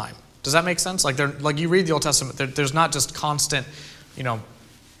all the time. Does that make sense? Like you read the Old Testament, there's not just constant,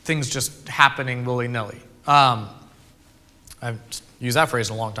 things just happening willy-nilly. I've used that phrase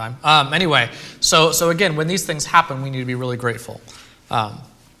in a long time. Anyway, so again, when these things happen, we need to be really grateful.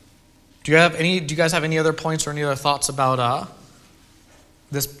 Do you guys have any other points or any other thoughts about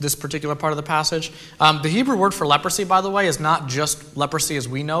this particular part of the passage? The Hebrew word for leprosy, by the way, is not just leprosy as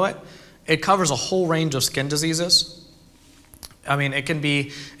we know it. It covers a whole range of skin diseases. I mean, it can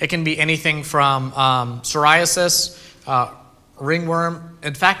be anything from psoriasis, ringworm.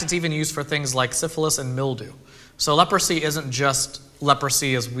 In fact, it's even used for things like syphilis and mildew. So leprosy isn't just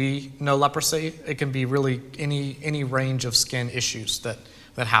leprosy as we know leprosy. It can be really any range of skin issues that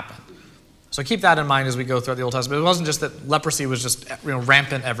happen. So keep that in mind as we go throughout the Old Testament. It wasn't just that leprosy was just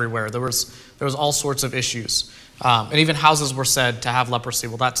rampant everywhere. There was all sorts of issues, and even houses were said to have leprosy.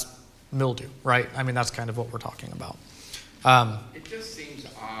 Well, that's mildew, right? I mean, that's kind of what we're talking about. It just seems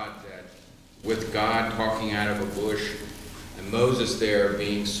odd that with God talking out of a bush and Moses there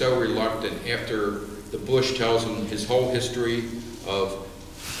being so reluctant after the bush tells him his whole history of,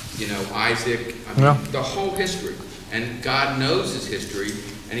 Isaac, the whole history. And God knows his history,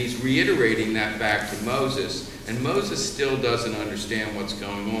 and he's reiterating that back to Moses. And Moses still doesn't understand what's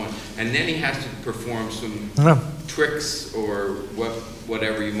going on. And then he has to perform some tricks or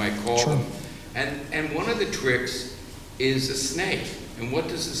whatever you might call them. And one of the tricks is a snake. And what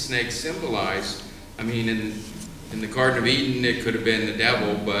does the snake symbolize? I mean, in the Garden of Eden, it could have been the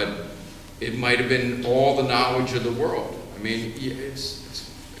devil, but it might have been all the knowledge of the world. I mean,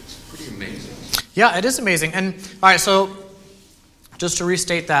 it's pretty amazing. Yeah, it is amazing. And all right, so just to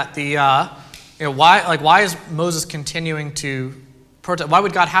restate that, why is Moses continuing to protest? Why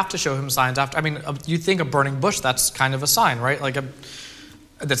would God have to show him signs after? I mean, you think a burning bush, that's kind of a sign, right? Like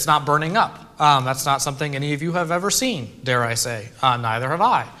that's not burning up. That's not something any of you have ever seen, dare I say. Neither have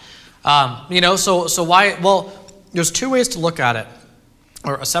I. So why? Well, there's two ways to look at it,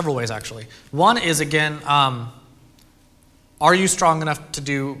 or several ways actually. One is, again, are you strong enough to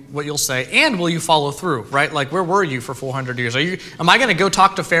do what you'll say? And will you follow through, right? Like, where were you for 400 years? Am I going to go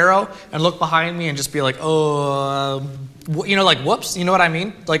talk to Pharaoh and look behind me and just be like, like, whoops, you know what I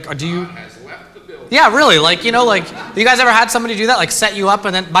mean? Like, do you... God has left the building. Yeah, really. Like, you guys ever had somebody do that? Like, set you up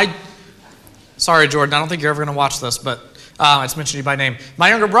and then Sorry, Jordan, I don't think you're ever going to watch this, but it's mentioned you by name. My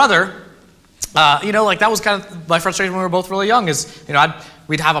younger brother, that was kind of my frustration when we were both really young is,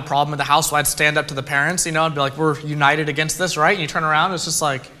 we'd have a problem in the house, so I'd stand up to the parents, and be like, we're united against this, right? And you turn around, it's just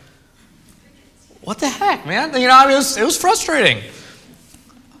like, what the heck, man? It was frustrating.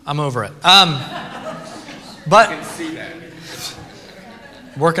 I'm over it. But I can see that.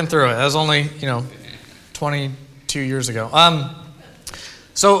 working through it. That was only, 22 years ago.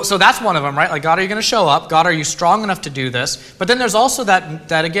 So that's one of them, right? Like, God, are you going to show up? God, are you strong enough to do this? But then there's also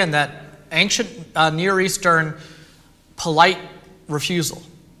that ancient Near Eastern polite refusal.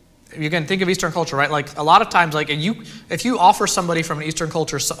 You can think of Eastern culture, right? Like, a lot of times, like, if you offer somebody from an Eastern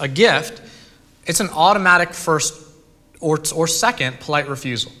culture a gift, it's an automatic first or second polite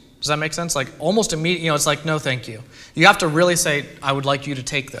refusal. Does that make sense? Like, almost immediate, it's like, no, thank you. You have to really say, I would like you to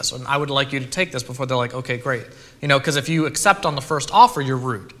take this, or I would like you to take this before they're like, okay, great. Because if you accept on the first offer, you're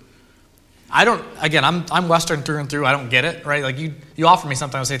rude. I'm Western through and through. I don't get it, right? Like, you offer me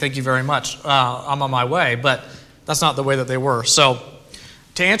something, I say, thank you very much. I'm on my way, but that's not the way that they were. So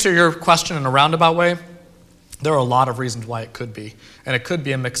to answer your question in a roundabout way, there are a lot of reasons why it could be. And it could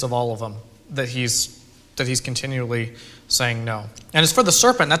be a mix of all of them that he's continually saying no. And as for the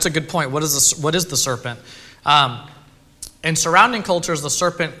serpent, that's a good point. What is the serpent? In surrounding cultures, the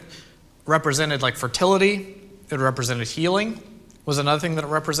serpent represented like fertility. It represented healing, was another thing that it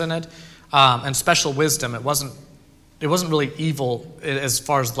represented, and special wisdom. It wasn't really evil as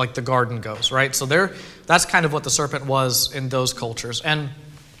far as like the garden goes, right? So that's kind of what the serpent was in those cultures. And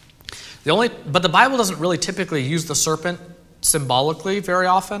but the Bible doesn't really typically use the serpent symbolically very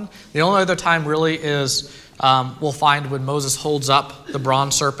often. The only other time really is we'll find when Moses holds up the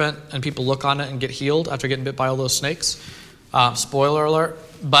bronze serpent and people look on it and get healed after getting bit by all those snakes. Spoiler alert.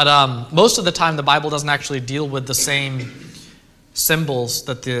 But most of the time the Bible doesn't actually deal with the same symbols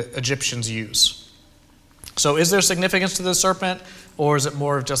that the Egyptians use. So is there significance to the serpent, or is it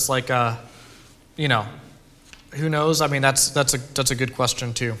more of just like who knows? I mean, that's a good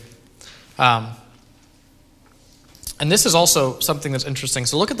question too. And this is also something that's interesting.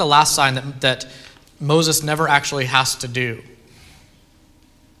 So look at the last sign that Moses never actually has to do,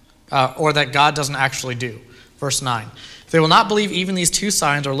 or that God doesn't actually do. Verse 9. If they will not believe even these two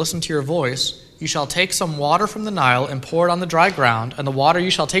signs or listen to your voice, you shall take some water from the Nile and pour it on the dry ground, and the water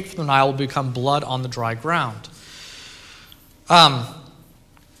you shall take from the Nile will become blood on the dry ground. As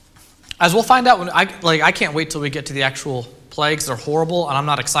we'll find out, I can't wait till we get to the actual plagues. They're horrible, and I'm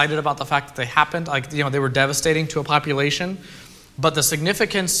not excited about the fact that they happened. They were devastating to a population, but the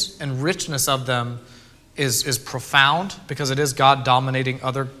significance and richness of them is profound because it is God dominating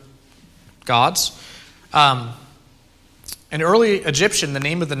other gods. In early Egyptian, the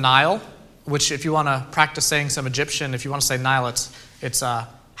name of the Nile, which if you want to practice saying some Egyptian, if you want to say Nile, it's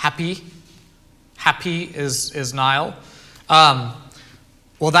Hapi. Hapi is Nile.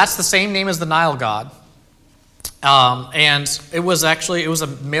 Well, that's the same name as the Nile god. And it was a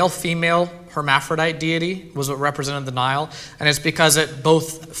male-female hermaphrodite deity was what represented the Nile. And it's because it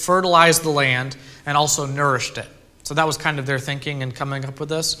both fertilized the land and also nourished it. So that was kind of their thinking in coming up with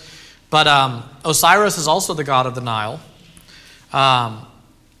this. But Osiris is also the god of the Nile.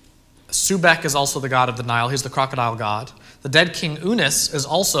 Subek is also the god of the Nile. He's the crocodile god. The dead king Unis is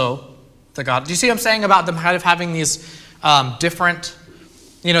also the god. Do you see what I'm saying about them kind of having these different,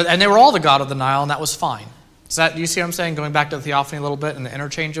 and they were all the god of the Nile, and that was fine. Do you see what I'm saying? Going back to the theophany a little bit and the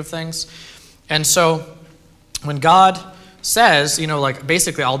interchange of things. And so when God says,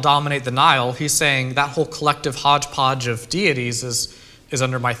 basically I'll dominate the Nile, he's saying that whole collective hodgepodge of deities is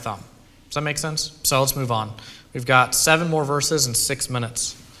under my thumb. Does that make sense? So let's move on. We've got 7 more verses in 6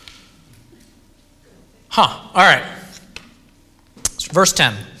 minutes. All right. Verse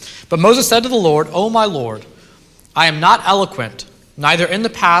 10. But Moses said to the Lord, O my Lord, I am not eloquent, neither in the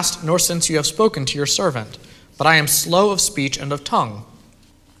past nor since you have spoken to your servant, but I am slow of speech and of tongue.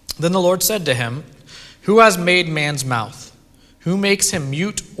 Then the Lord said to him, Who has made man's mouth? Who makes him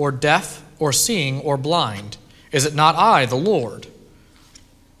mute or deaf or seeing or blind? Is it not I, the Lord?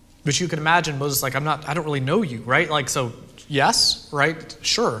 But you can imagine Moses I don't really know you, right? So yes, right?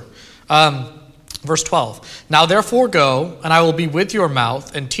 Sure. Verse 12. Now therefore go, and I will be with your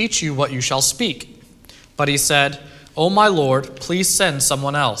mouth and teach you what you shall speak. But he said, O my Lord, please send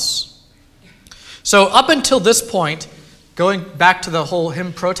someone else. So up until this point, going back to the whole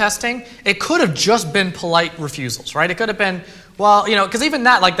him protesting, it could have just been polite refusals, right? It could have been, well, because even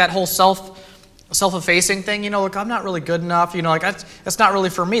that, like that whole self-effacing thing, look, I'm not really good enough, like that's not really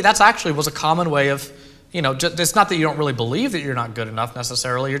for me. That's actually was a common way of, it's not that you don't really believe that you're not good enough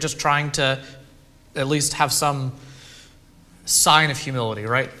necessarily. You're just trying to at least have some sign of humility,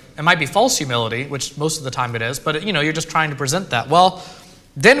 right? It might be false humility, which most of the time it is, but you're just trying to present that. Well,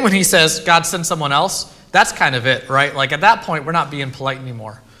 then when he says God send someone else, that's kind of it, right? Like at that point, we're not being polite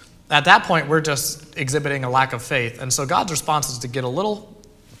anymore. At that point, we're just exhibiting a lack of faith. And so God's response is to get a little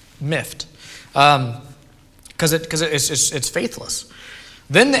miffed because it's faithless.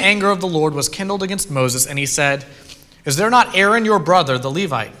 Then the anger of the Lord was kindled against Moses, and he said, "Is there not Aaron your brother, the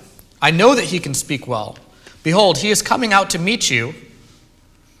Levite? I know that he can speak well. Behold, he is coming out to meet you."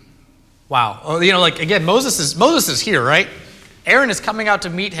 Wow. Again, Moses is here, right? Aaron is coming out to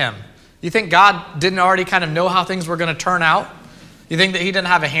meet him. You think God didn't already kind of know how things were going to turn out? You think that he didn't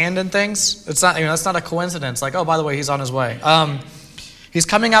have a hand in things? It's not, that's not a coincidence. Like, oh, by the way, he's on his way. He's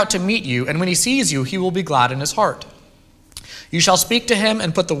coming out to meet you, and when he sees you, he will be glad in his heart. You shall speak to him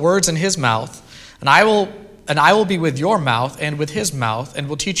and put the words in his mouth, and I will be with your mouth and with his mouth, and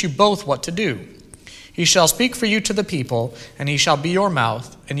will teach you both what to do. He shall speak for you to the people, and he shall be your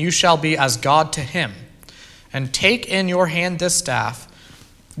mouth, and you shall be as God to him. And take in your hand this staff,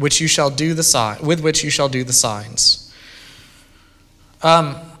 with which you shall do the signs.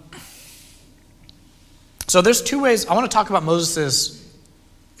 So there's two ways. I want to talk about Moses'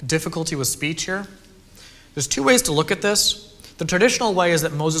 difficulty with speech here. There's two ways to look at this. The traditional way is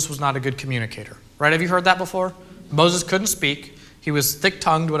that Moses was not a good communicator, right? Have you heard that before? Moses couldn't speak. He was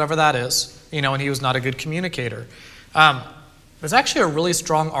thick-tongued, whatever that is, and he was not a good communicator. There's actually a really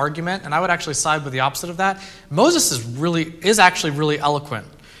strong argument, and I would actually side with the opposite of that. Moses is actually really eloquent.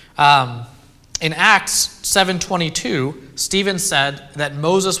 In Acts 7:22, Stephen said that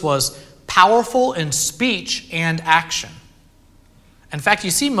Moses was powerful in speech and action. In fact,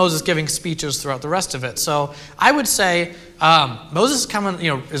 you see Moses giving speeches throughout the rest of it. So I would say Moses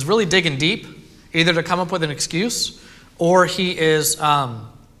is really digging deep, either to come up with an excuse, or he is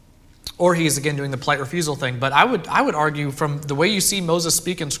again doing the polite refusal thing. But I would argue from the way you see Moses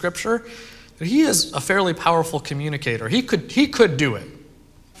speak in Scripture that he is a fairly powerful communicator. He could do it.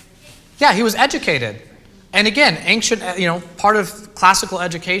 Yeah, he was educated. And again, ancient, part of classical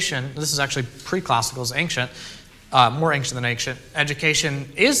education, this is actually pre-classical, is ancient, more ancient than ancient.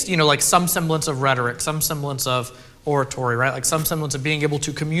 Education is, like some semblance of rhetoric, some semblance of oratory, right? Like some semblance of being able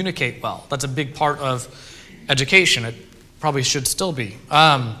to communicate well. That's a big part of education. It probably should still be.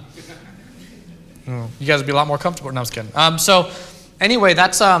 You guys would be a lot more comfortable. No, I was kidding. So anyway,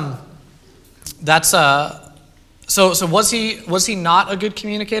 So was he not a good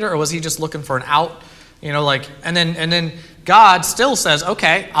communicator, or was he just looking for an out? And then God still says,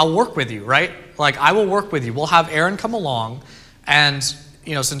 okay, I'll work with you, right? Like I will work with you. We'll have Aaron come along, and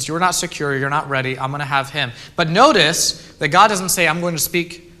since you're not secure, you're not ready, I'm going to have him. But notice that God doesn't say I'm going to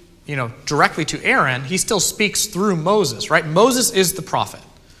speak, directly to Aaron. He still speaks through Moses, right? Moses is the prophet.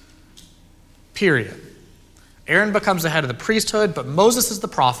 Period. Aaron becomes the head of the priesthood, but Moses is the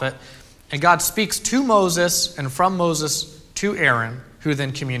prophet. And God speaks to Moses and from Moses to Aaron, who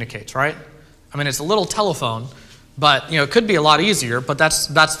then communicates, right? I mean, it's a little telephone, but, it could be a lot easier, but that's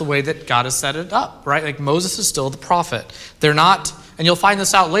the way that God has set it up, right? Like Moses is still the prophet. They're not, and you'll find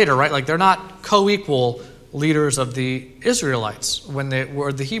this out later, right? Like they're not co-equal leaders of the Israelites when they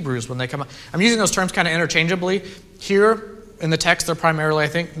were the Hebrews when they come up. I'm using those terms kind of interchangeably. Here in the text, they're primarily, I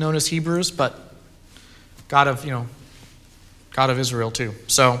think, known as Hebrews, but God of Israel too.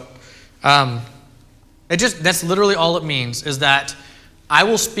 So, that's literally all it means, is that I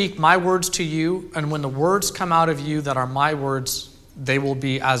will speak my words to you, and when the words come out of you that are my words, they will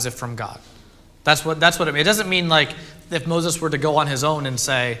be as if from God. That's what it means. It doesn't mean like if Moses were to go on his own and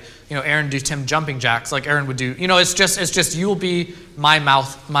say, Aaron do 10 jumping jacks like Aaron would do. It's just you will be my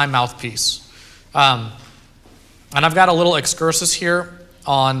mouthpiece. And I've got a little excursus here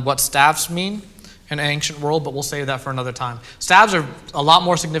on what staffs mean in an ancient world, but we'll save that for another time. Staves are a lot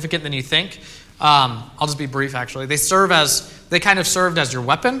more significant than you think. I'll just be brief, actually. They kind of served as your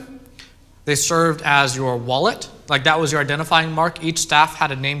weapon. They served as your wallet. Like that was your identifying mark. Each staff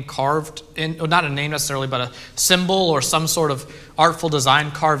had a name carved in, not a name necessarily, but a symbol or some sort of artful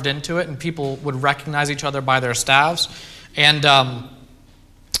design carved into it, and people would recognize each other by their staves. And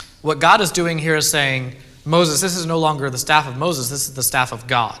what God is doing here is saying, Moses, this is no longer the staff of Moses, this is the staff of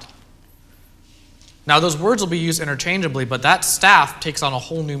God. Now, those words will be used interchangeably, but that staff takes on a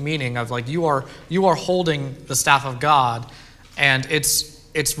whole new meaning of like you are holding the staff of God, and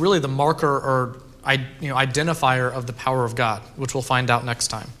it's really the marker or identifier of the power of God, which we'll find out next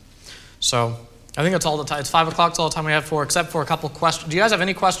time. So I think that's all the time. It's 5 o'clock. That's all the time we have except for a couple questions. Do you guys have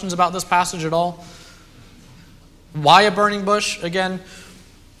any questions about this passage at all? Why a burning bush again?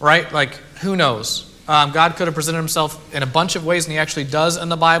 Right? Like, who knows? God could have presented himself in a bunch of ways, and he actually does in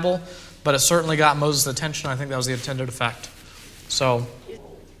the Bible, but it certainly got Moses' attention. I think that was the intended effect. So,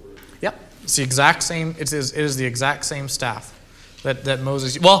 yep, it's the exact same. It is the exact same staff that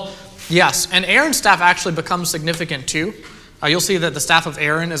Moses. Well, yes, and Aaron's staff actually becomes significant too. You'll see that the staff of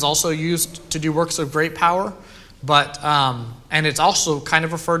Aaron is also used to do works of great power, but and it's also kind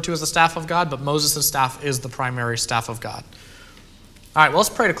of referred to as the staff of God. But Moses' staff is the primary staff of God. All right, well, let's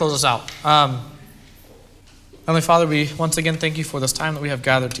pray to close us out. Heavenly Father, we once again thank you for this time that we have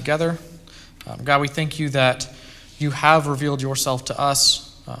gathered together. God, we thank you that you have revealed yourself to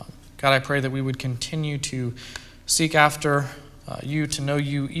us. God, I pray that we would continue to seek after you, to know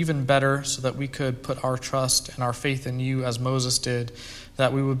you even better, so that we could put our trust and our faith in you as Moses did,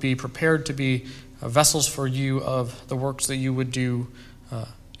 that we would be prepared to be vessels for you of the works that you would do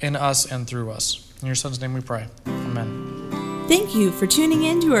in us and through us. In your Son's name we pray. Amen. Thank you for tuning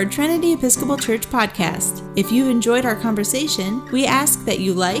in to our Trinity Episcopal Church podcast. If you've enjoyed our conversation, we ask that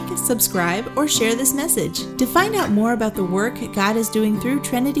you like, subscribe, or share this message. To find out more about the work God is doing through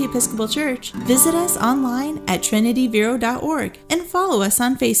Trinity Episcopal Church, visit us online at trinityvero.org and follow us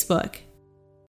on Facebook.